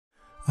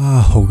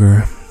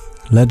Hogger.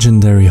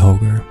 Legendary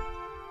Hogger.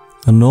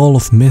 A Gnoll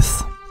of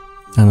myth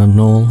and a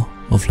Gnoll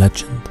of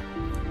legend.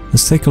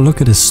 Let's take a look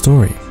at his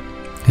story,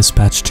 his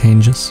patch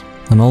changes,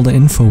 and all the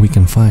info we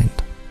can find.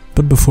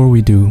 But before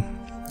we do,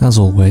 as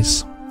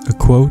always, a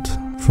quote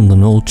from the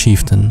Gnoll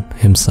Chieftain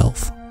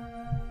himself.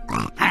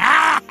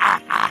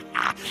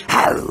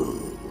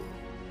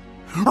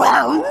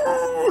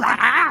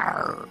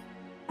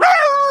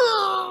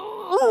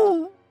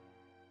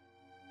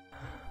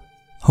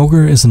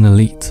 Hogger is an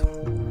elite,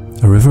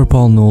 a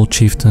Riverpaw Gnoll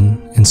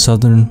Chieftain in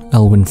southern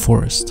Elwyn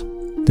Forest.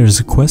 There is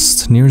a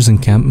quest near his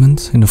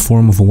encampment in the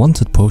form of a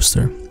wanted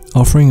poster,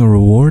 offering a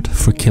reward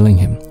for killing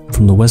him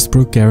from the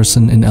Westbrook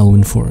garrison in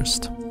Elwyn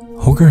Forest.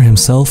 Hogger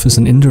himself is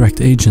an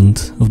indirect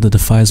agent of the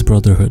Defies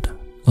Brotherhood,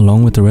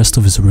 along with the rest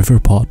of his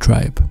Riverpaw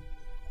tribe.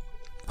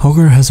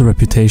 Hogger has a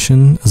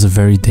reputation as a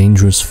very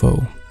dangerous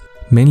foe,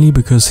 mainly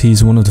because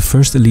he's one of the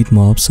first elite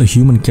mobs a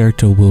human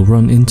character will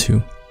run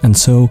into, and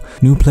so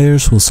new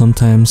players will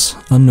sometimes,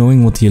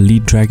 unknowing what the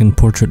elite dragon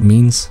portrait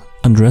means,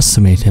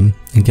 underestimate him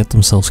and get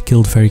themselves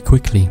killed very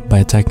quickly by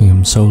attacking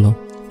him solo.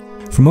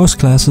 For most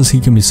classes he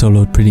can be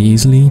soloed pretty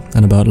easily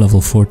at about level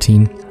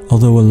 14,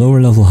 although a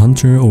lower level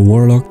hunter or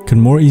warlock can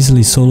more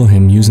easily solo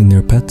him using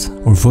their pet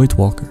or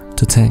voidwalker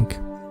to tank.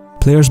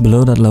 Players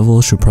below that level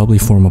should probably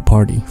form a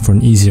party for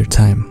an easier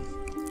time.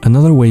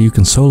 Another way you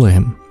can solo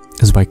him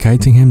is by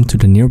kiting him to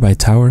the nearby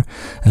tower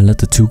and let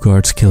the two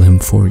guards kill him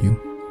for you.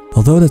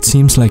 Although that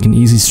seems like an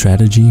easy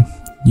strategy,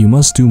 you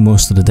must do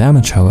most of the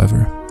damage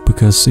however,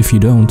 because if you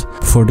don't,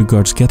 before the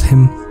guards get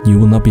him, you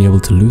will not be able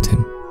to loot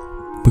him.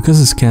 Because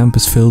his camp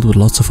is filled with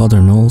lots of other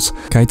gnolls,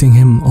 kiting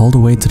him all the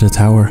way to the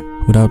tower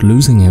without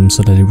losing him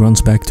so that he runs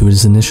back to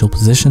his initial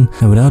position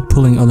and without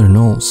pulling other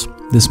gnolls,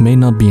 this may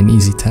not be an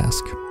easy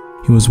task.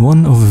 He was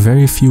one of a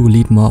very few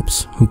elite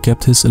mobs who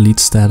kept his elite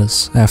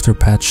status after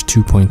patch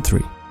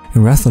 2.3.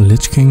 In Wrath of the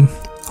Lich King,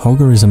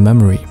 Hogger is a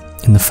memory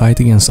in the fight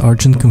against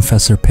Argent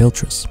Confessor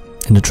Paltras,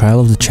 in the Trial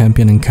of the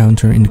Champion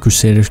encounter in the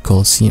Crusaders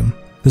Colosseum.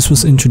 This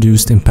was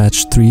introduced in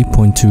patch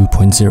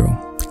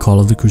 3.2.0, Call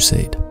of the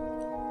Crusade.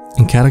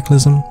 In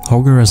Cataclysm,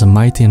 Hogger, as a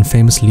mighty and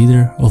famous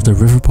leader of the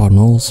Riverpaw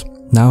Gnolls,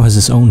 now has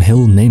his own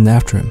hill named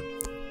after him,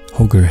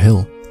 Hogger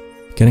Hill.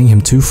 Getting him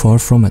too far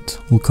from it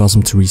will cause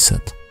him to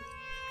reset.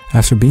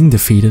 After being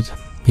defeated,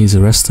 he is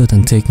arrested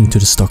and taken to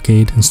the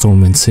Stockade in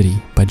Stormwind City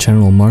by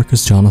General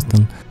Marcus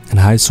Jonathan and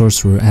High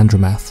Sorcerer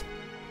Andromath.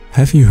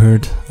 Have you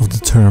heard of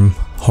the term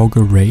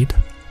Hogger Raid?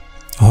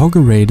 A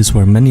Hogger Raid is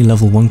where many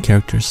level 1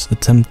 characters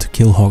attempt to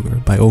kill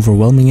Hogger by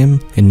overwhelming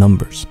him in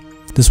numbers.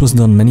 This was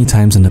done many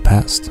times in the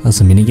past, as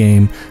a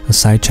minigame, a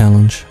side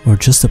challenge, or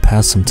just to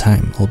pass some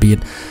time,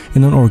 albeit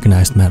in an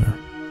organized manner.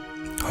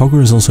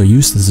 Hogger is also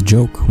used as a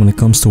joke when it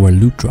comes to where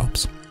loot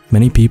drops.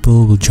 Many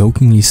people will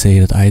jokingly say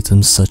that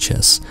items such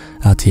as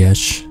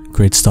ATH,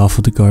 Great Staff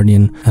of the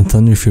Guardian, and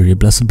Thunder Fury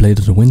Blessed Blade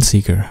of the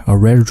Windseeker are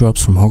rare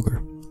drops from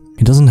Hogger.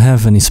 He doesn't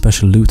have any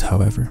special loot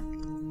however.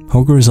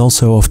 Hogger is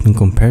also often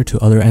compared to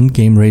other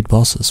endgame raid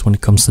bosses when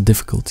it comes to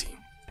difficulty.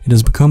 It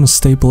has become a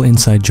staple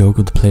inside joke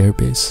of the player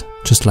base,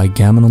 just like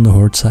Gammon on the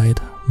Horde side,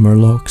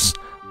 Murlocs,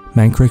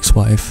 Mankrick's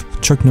wife,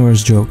 Chuck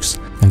Norris jokes,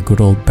 and good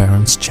old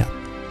Baron's chat.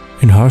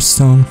 In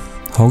Hearthstone,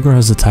 Hogger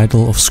has the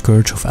title of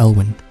Scourge of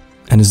Elwyn,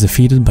 and is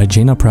defeated by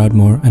Jaina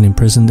Proudmoore and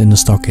imprisoned in the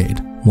Stockade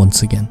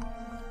once again.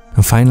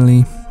 And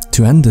finally,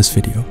 to end this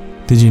video,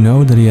 did you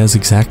know that he has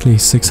exactly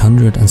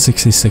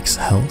 666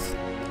 health?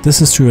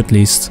 This is true at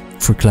least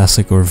for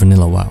Classic or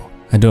Vanilla WoW.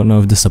 I don't know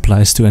if this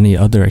applies to any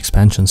other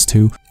expansions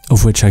too,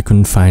 of which I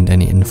couldn't find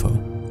any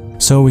info.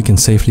 So we can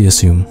safely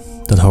assume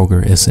that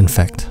Hogger is in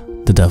fact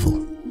the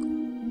devil.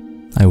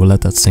 I will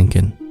let that sink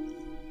in.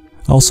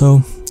 Also,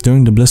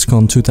 during the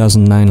BlizzCon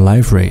 2009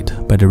 live raid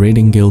by the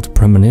raiding guild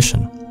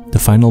Premonition, the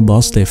final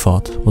boss they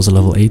fought was a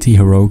level 80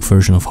 heroic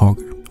version of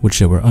Hogger, which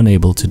they were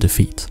unable to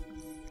defeat.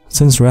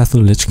 Since Wrath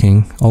of the Lich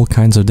King, all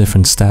kinds of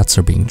different stats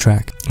are being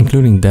tracked,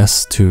 including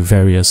deaths to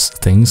various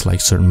things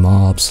like certain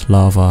mobs,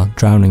 lava,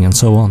 drowning and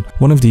so on.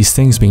 One of these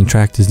things being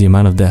tracked is the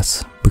amount of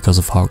deaths because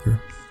of Hogger.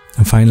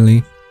 And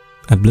finally,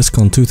 at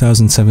BlizzCon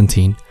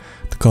 2017,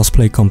 the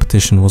cosplay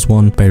competition was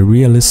won by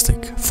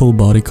realistic, full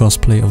body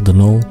cosplay of the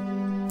Gnoll,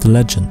 the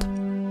legend,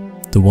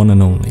 the one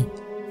and only,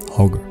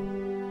 Hogger.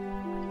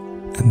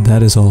 And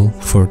that is all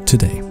for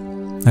today.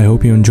 I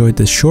hope you enjoyed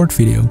this short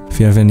video. If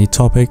you have any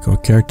topic or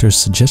character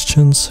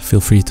suggestions,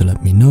 feel free to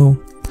let me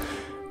know.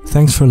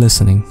 Thanks for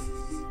listening,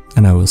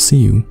 and I will see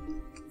you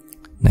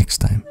next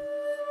time.